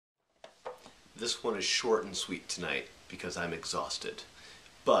This one is short and sweet tonight because I'm exhausted.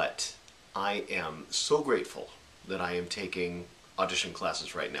 But I am so grateful that I am taking audition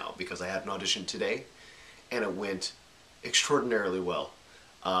classes right now because I had an audition today and it went extraordinarily well.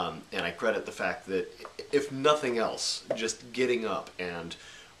 And I credit the fact that, if nothing else, just getting up and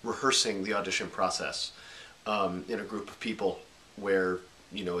rehearsing the audition process in a group of people where,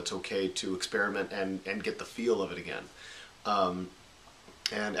 you know, it's okay to experiment and get the feel of it again.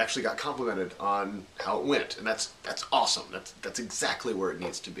 And actually got complimented on how it went, and that's awesome. That's exactly where it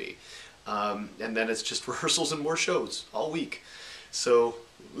needs to be. And then it's just rehearsals and more shows all week. So,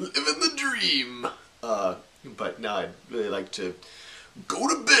 living the dream. But now I'd really like to go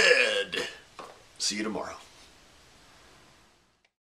to bed. See you tomorrow.